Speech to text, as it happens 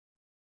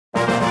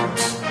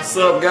What's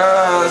up,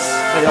 guys?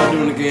 How y'all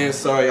doing again?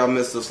 Sorry y'all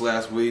missed us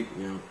last week.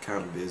 You know,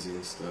 kind of busy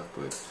and stuff,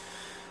 but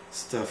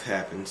stuff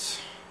happens.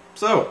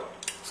 So,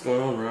 what's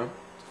going on, Rob?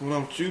 What's going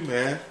on with you,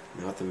 man?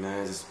 Nothing,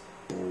 man. Just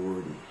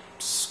bored and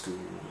school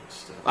and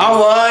stuff. I'm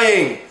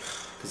lying!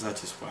 Because I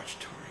just watched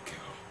TORIKO.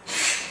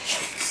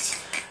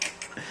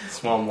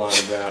 That's what I'm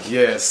lying about.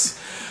 Yes.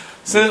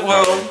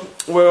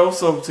 So,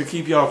 so to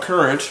keep y'all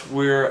current,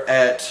 we're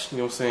at, you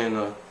know what I'm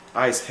saying,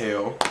 ice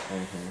hail.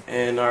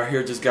 And our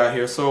here just got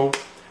here. So,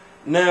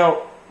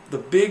 now, the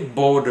big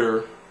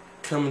boulder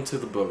coming to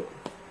the boat.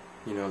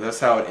 You know, that's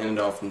how it ended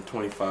off in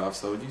 25.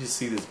 So, you just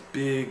see this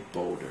big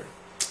boulder.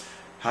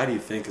 How do you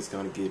think it's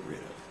going to get rid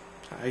of it?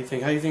 How do you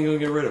think it's going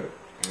to get rid of it?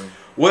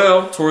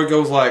 Well,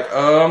 TORIKO's like,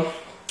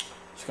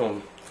 just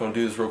gonna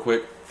do this real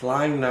quick.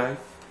 Flying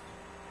knife.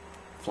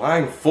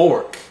 Flying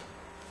fork.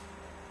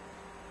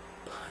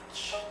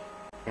 Punch.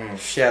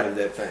 Shattered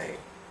that thing.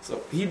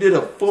 So, he did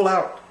a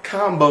full-out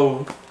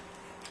combo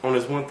on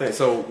this one thing.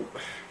 So,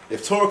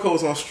 if TORIKO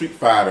was on Street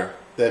Fighter,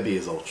 that'd be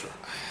his ultra.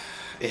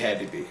 It had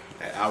to be.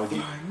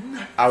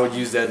 I would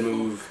use that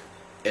move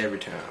every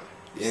time.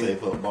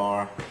 Save up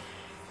bar.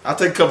 I'll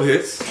take a couple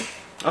hits.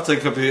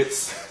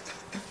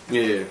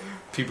 Yeah,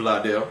 people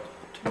out there,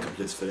 take a couple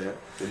hits for that.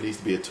 There needs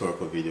to be a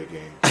TORIKO video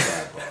game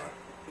sidebar.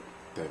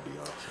 That'd be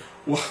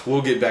awesome.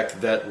 We'll get back to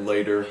that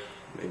later,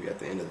 maybe at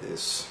the end of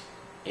this.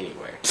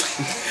 Anyway.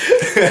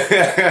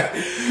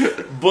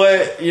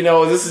 But, you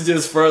know, this is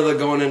just further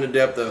going into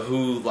depth of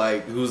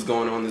who's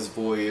going on this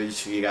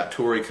voyage. You got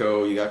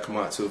TORIKO, you got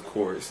Komatsu, of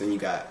course, and you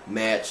got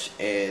Match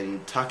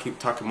and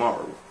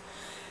Takimaru.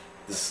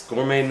 This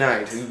Gourmet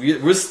Knight.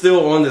 We're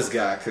still on this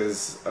guy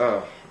because,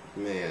 oh,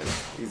 man,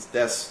 he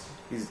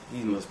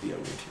must be on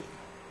your team.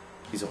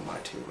 He's on my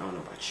team. I don't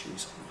know about you,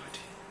 he's on my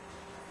team.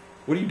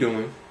 What are you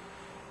doing?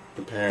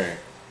 Preparing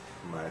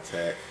my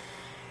attack.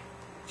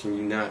 Can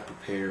you not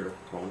prepare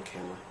on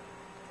camera?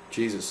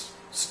 Jesus,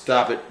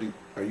 stop it.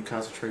 Are you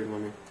concentrating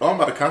on me? Oh, I'm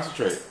about to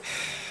concentrate.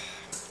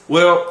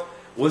 Well,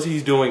 what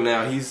he's doing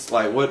now, he's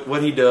like,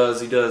 what he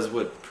does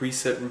what,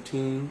 preset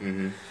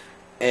routine?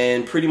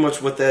 And pretty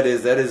much what that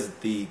is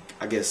the,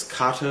 I guess,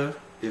 kata,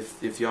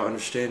 if y'all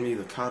understand me,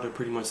 the kata,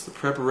 pretty much the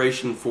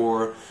preparation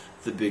for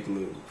the big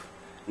move.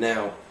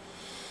 Now,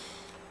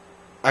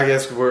 I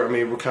guess we're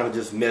kind of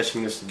just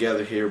meshing this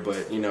together here,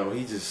 but, you know,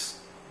 he just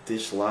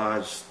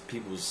dislodged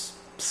people's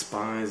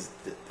spines.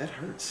 That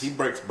hurts. He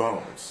breaks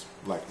bones,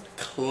 like,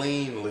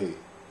 cleanly,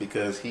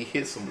 because he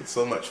hits them with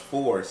so much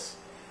force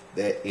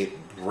that it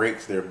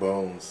breaks their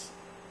bones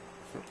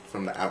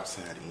from the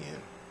outside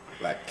in,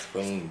 like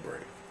clean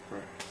break.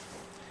 Right.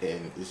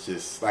 And it's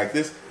just like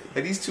this,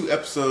 like these two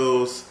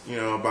episodes, you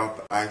know, about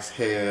the ice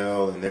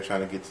hail and they're trying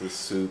to get to the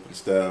soup and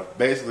stuff.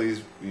 Basically,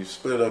 you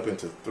split it up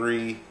into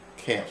 3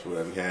 camps,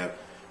 whatever. You have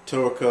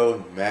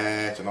TORIKO,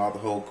 Match, and all the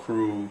whole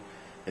crew,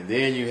 and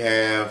then you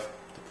have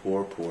the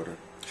poor porter.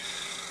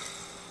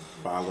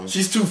 Following.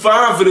 She's too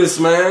fine for this,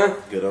 man.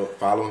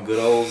 Following good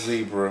old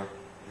Zebra.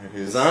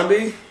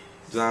 Zombie.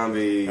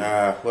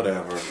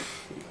 Whatever.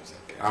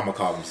 I'm gonna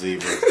call him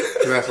Zebra.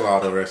 That's what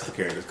all the rest of the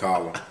characters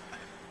call him.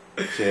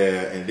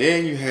 Yeah, and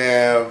then you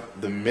have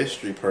the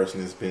mystery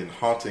person that's been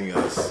haunting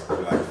us for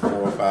like 4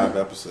 or 5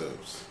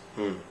 episodes.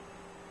 Don't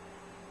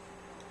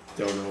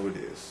know who it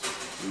is.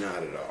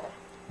 Not at all.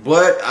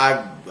 But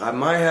I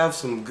might have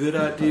some good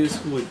ideas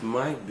who it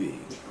might be.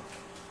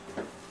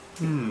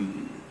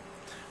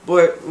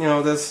 But, you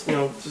know, that's, you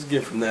know, just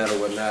get from that or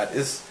whatnot.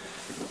 It's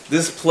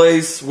this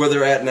place where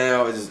they're at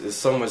now is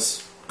so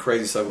much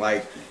crazy stuff.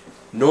 Like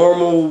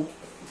normal,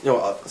 you know,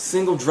 a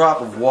single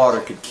drop of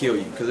water could kill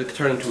you because it could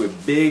turn into a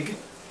big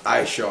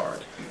ice shard.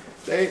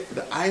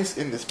 The ice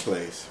in this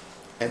place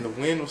and the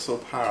wind was so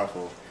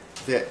powerful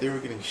that they were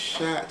getting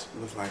shot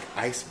with like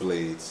ice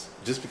blades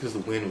just because the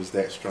wind was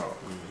that strong.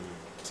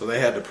 So they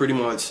had to pretty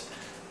much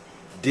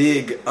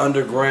dig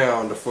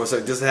underground for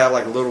just to have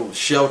like a little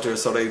shelter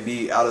so they'd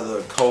be out of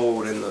the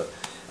cold and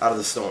out of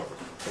the storm.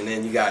 And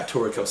then you got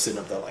TORIKO sitting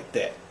up there like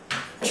that,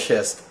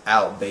 chest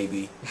out,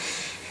 baby.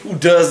 Who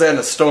does that in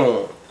a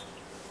storm?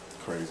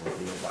 Crazy.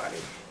 Nobody.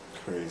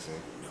 Crazy.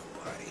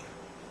 Nobody.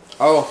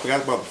 Oh,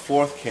 forgot about the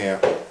 4th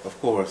camp. Of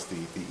course, the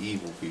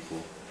evil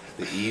people,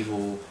 the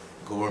evil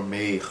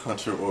gourmet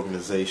hunter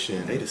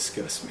organization. They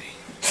disgust me.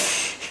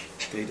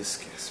 They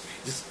disgust me.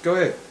 Just go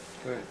ahead.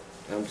 Go ahead.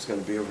 I'm just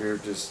gonna be over here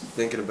just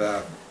thinking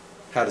about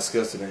how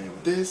disgusted I am.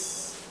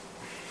 This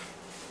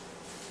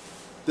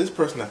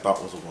person I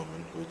thought was a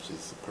woman, which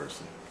is a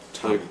person,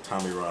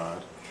 Tommy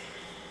Rod.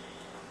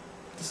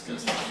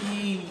 Disgusting.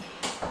 He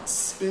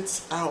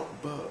spits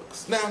out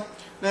bugs. Now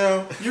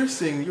you're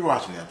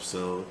watching the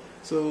episode,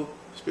 so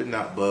spitting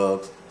out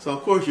bugs. So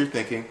of course you're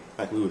thinking,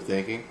 like we were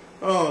thinking,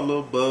 oh,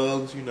 little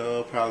bugs, you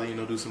know, probably, you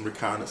know, do some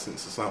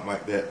reconnaissance or something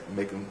like that,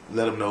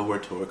 let them know where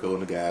TORIKO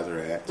and the guys are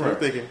at. So I'm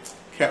thinking,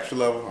 capture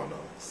level, I don't know,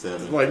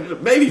 7.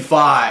 Like maybe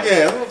 5.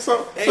 Yeah,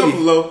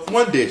 something low,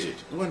 1 digit.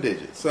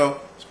 So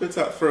spits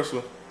out the first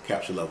one,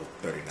 capture level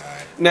 39.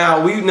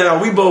 Now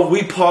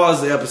we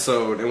paused the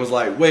episode and was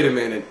like, wait a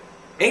minute,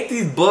 ain't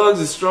these bugs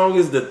as strong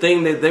as the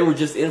thing that they were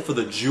just in for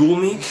the jewel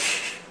meat?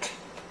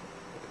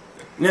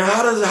 Now,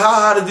 how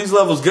high did these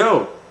levels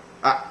go?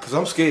 Because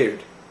I'm scared.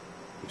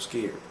 I'm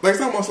scared. Like,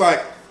 it's almost like,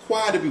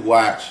 why did we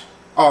watch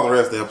all the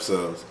rest of the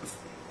episodes?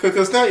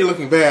 Because now you're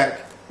looking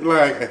back, you're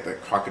like at the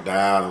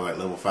crocodile, like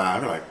level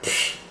 5. You're like,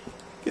 psh,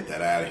 get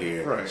that out of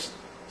here. Right.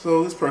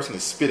 So this person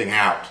is spitting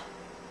out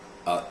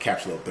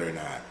capsule level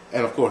 39.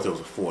 And of course, there was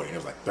a 40. It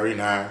was like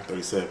 39,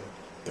 37,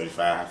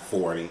 35,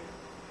 40.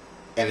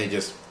 And they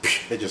just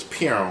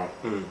peer on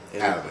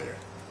out of there.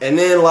 And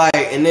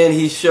then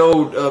he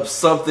showed up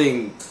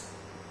something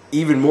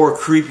even more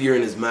creepier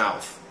in his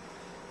mouth.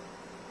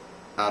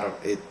 I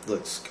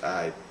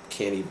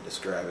can't even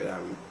describe it.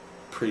 I'm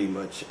pretty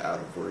much out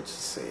of words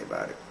to say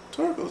about it.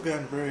 Toriko's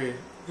gotten a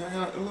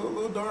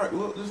little dark,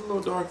 just a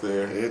little dark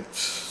there. It's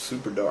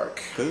super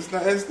dark. Cause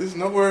it's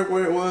nowhere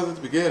where it was at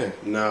the beginning.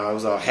 No, it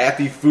was all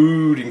happy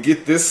food and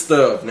get this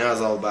stuff. Now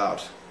it's all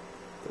about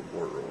the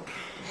world.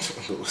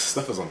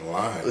 Stuff is on the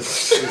line.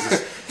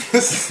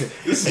 This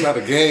is not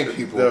a game,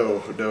 people.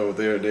 No,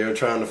 they're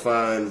trying to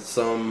find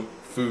some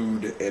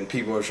food, and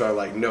people are trying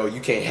like, no,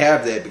 you can't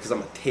have that because I'm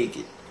gonna take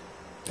it.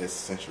 It's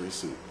century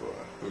soup, boy.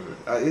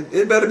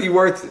 It better be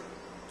worth it.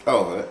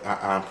 Oh,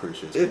 I'm pretty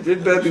sure.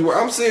 It better be worth.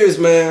 I'm serious,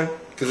 man.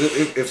 Because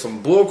if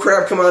some bull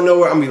crap come out of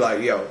nowhere, I'm gonna be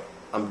like, yo,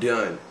 I'm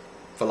done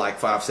for like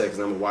 5 seconds.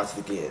 I'm gonna watch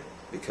it again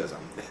because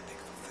I'm that big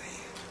of a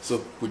fan.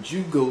 So would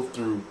you go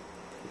through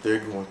what they're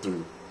going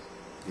through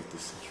to get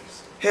this century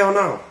soup? Hell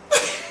no.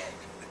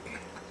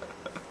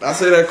 I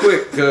say that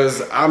quick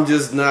because I'm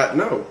just not.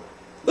 No.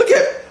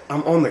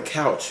 I'm on the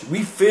couch.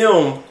 We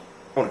film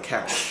on the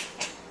couch.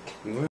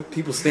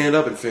 People stand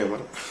up and film. I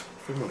don't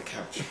film on the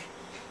couch.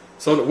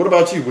 So what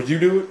about you? Would you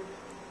do it?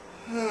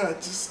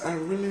 I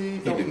really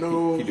don't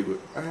know. You do it.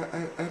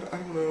 I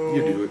don't know.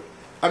 You do it.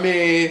 I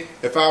mean,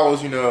 if I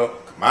was,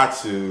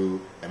 Komatsu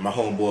and my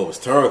homeboy was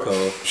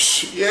Toriko,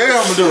 yeah,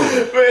 I'm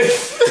gonna do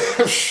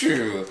it.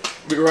 Shoot,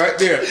 be right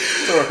there.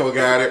 Toriko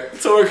got it.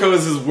 Toriko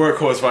is his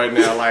workhorse right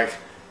now. Like,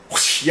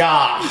 whoosh,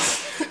 yeah.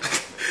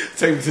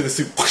 Take me to the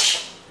soup.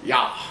 Whoosh,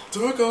 yeah.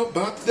 Toriko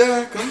about to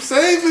die. Come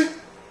save me.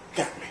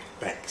 Got me.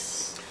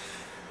 Thanks.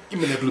 Give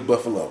me that blue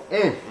buffalo.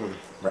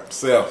 Wrap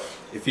yourself.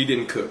 If he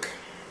didn't cook,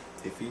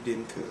 he'd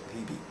be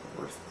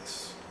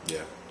worthless. Yeah.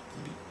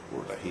 He'd be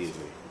worthless. Like, he is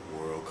a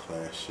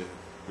world-class chef.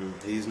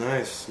 He's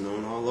nice.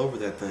 Known all over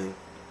that thing.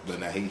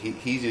 But now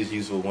he's just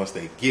useful once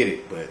they get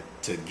it. But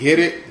to get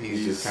it,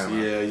 he's just kind of...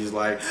 Yeah, he's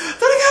like, let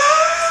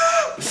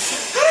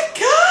it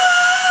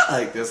go!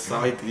 Like, that's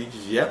how he's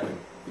just yelling.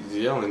 He's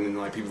yelling, and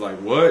like people like,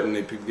 what? And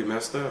then people get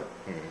messed up.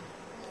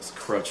 It's a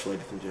crutch,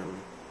 ladies and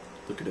gentlemen.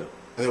 Look it up.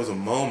 And there was a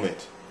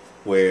moment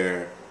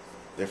where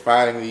they're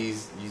fighting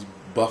these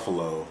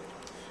buffalo,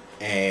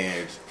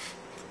 and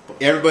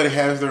everybody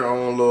has their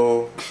own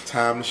little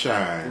time to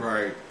shine.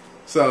 Right.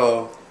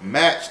 So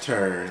Match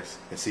turns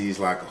and sees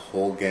like a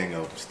whole gang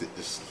of them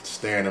just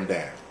staring them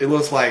down. It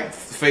looks like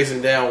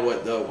facing down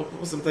what's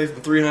some things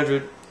for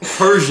 300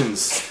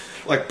 Persians,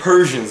 like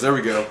Persians. There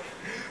we go.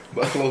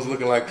 Buffalo's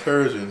looking like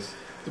Persians.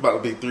 It's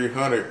about to be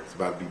 300. It's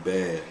about to be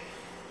bad.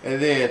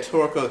 And then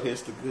Toriko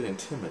hits the good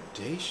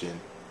intimidation,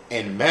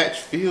 and Match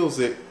feels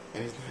it,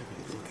 and he's not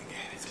even looking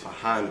at it. It's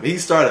behind him. He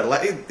started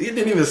like it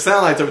didn't even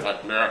sound like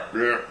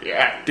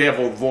yeah,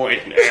 devil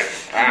voice.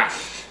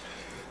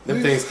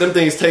 Them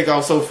things take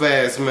off so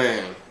fast,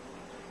 man.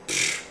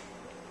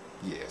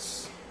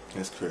 Yes,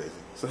 that's crazy.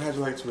 So how'd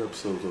you like 2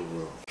 episodes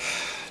overall,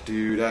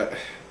 dude?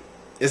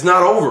 It's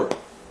not over.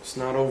 It's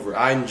not over.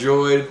 I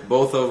enjoyed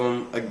both of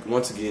them.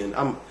 Once again,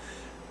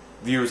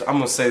 viewers, I'm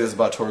gonna say this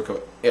about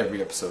Toriko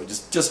every episode,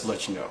 just to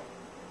let you know.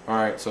 All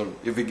right, so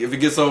if it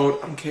gets old,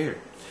 I don't care.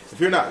 If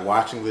you're not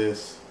watching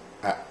this,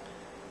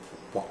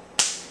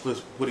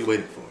 what are you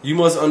waiting for? You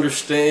must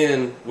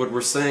understand what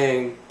we're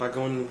saying by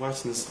going and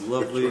watching this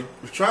lovely.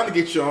 We're trying to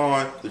get you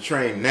on the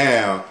train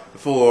now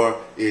before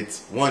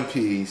it's One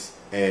Piece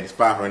and it's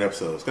 500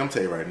 episodes. I'm gonna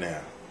tell you right now,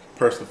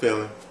 personal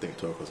feeling, I think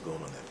Toriko's going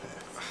on that path.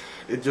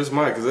 It just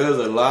might, because there's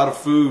a lot of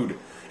food.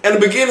 And the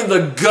beginning,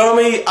 the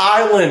Gummy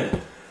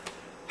Island.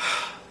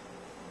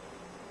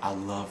 I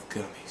love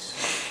gummies.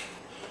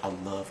 I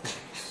love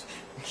gummies.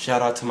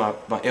 Shout out to my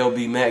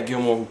LB Matt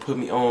Gilmore who put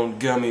me on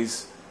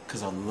gummies,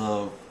 because I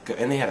love gummies.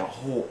 And they had a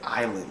whole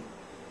island.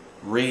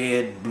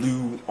 Red,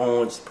 blue,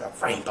 orange,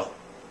 rainbow.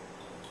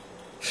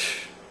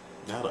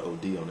 Y'all the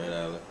OD on that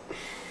island.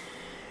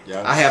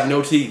 I have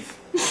no teeth.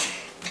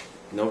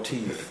 No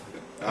teeth.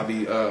 That'd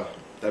be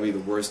the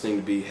worst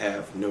thing to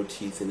have no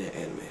teeth in that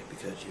anime,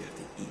 because you have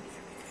to eat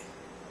everything.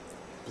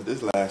 But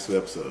this last 2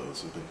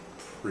 episodes have been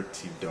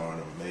pretty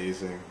darn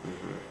amazing,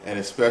 and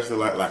especially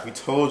like we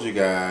told you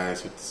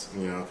guys with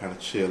kind of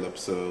chill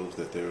episodes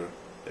that they were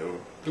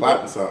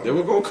plotting something. They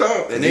were gonna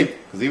come, and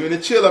because even the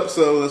chill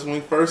episode, that's when we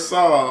first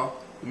saw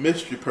the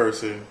mystery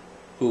person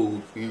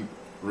who you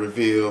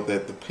revealed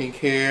that the pink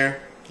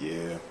hair.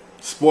 Yeah,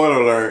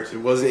 spoiler alert. It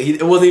wasn't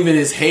even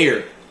his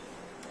hair.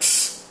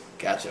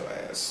 Got your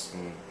ass.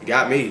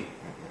 Got me.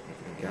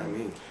 Got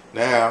me.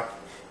 Now,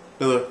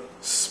 the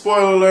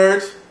spoiler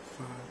alert. 5,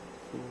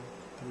 4,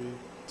 3,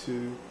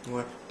 2,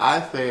 1. I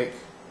think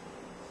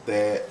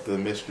that the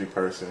mystery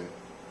person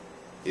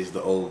is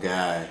the old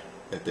guy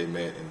that they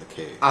met in the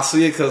cave. I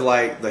see it because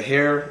like the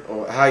hair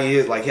or how he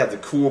is, like he has the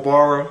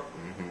Kuwabara.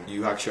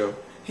 Yu Hakusho.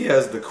 He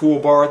has the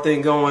Kuwabara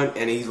thing going,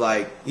 and he's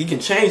like he can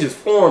change his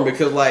form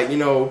because like he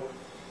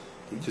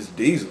just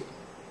Diesel.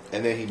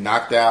 And then he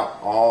knocked out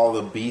all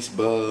the beast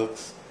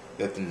bugs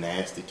that the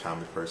nasty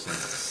Tommy person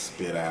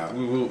spit out.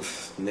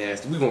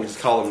 Nasty. We're gonna just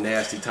call him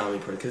Nasty Tommy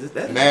person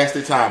because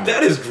Nasty Tommy.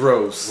 That is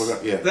gross.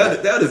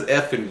 That is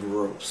effing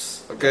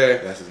gross.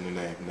 Okay, that's his new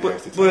name.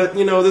 Nasty Tommy.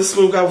 But this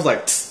smooth guy was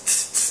like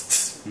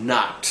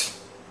knocked.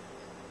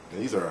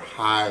 These are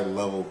high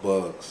level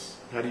bugs.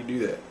 How do you do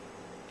that?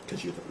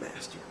 Because you're the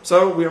master.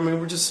 So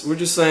we're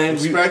just saying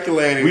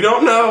speculating. We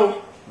don't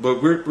know,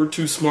 but we're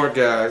two smart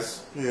guys.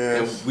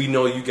 Yes. And we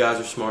know you guys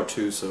are smart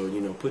too. So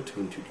put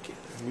two and two together.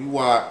 We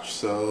watch.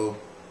 So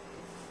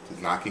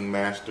the knocking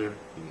master,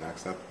 he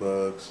knocks out the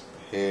bugs.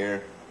 The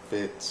hair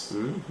fits.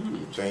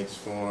 Changes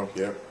form.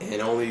 Yep.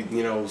 And only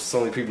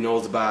so many people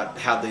knows about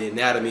how the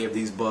anatomy of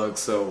these bugs.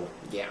 So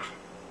yeah,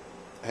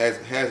 has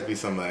to be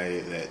somebody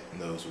that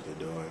knows what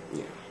they're doing.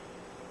 Yeah.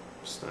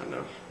 It's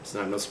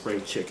not no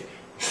spring chicken.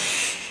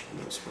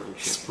 No spring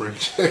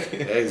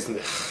chicken. It's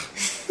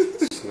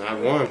not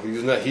one.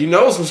 He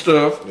knows some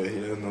stuff. Yeah, he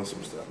does know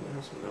some stuff.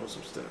 Knows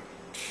some stuff.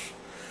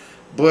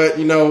 But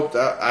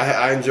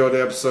I enjoyed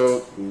the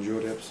episode.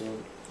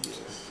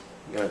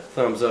 Got a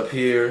thumbs up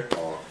here.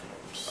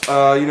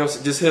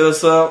 Just hit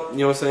us up.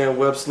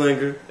 Web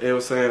Slinger.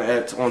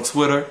 On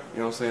Twitter.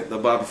 The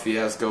Bobby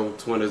Fiasco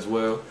Twitter as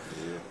well.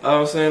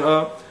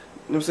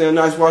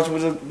 Nice watching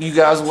with you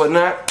guys and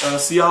whatnot.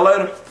 See y'all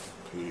later.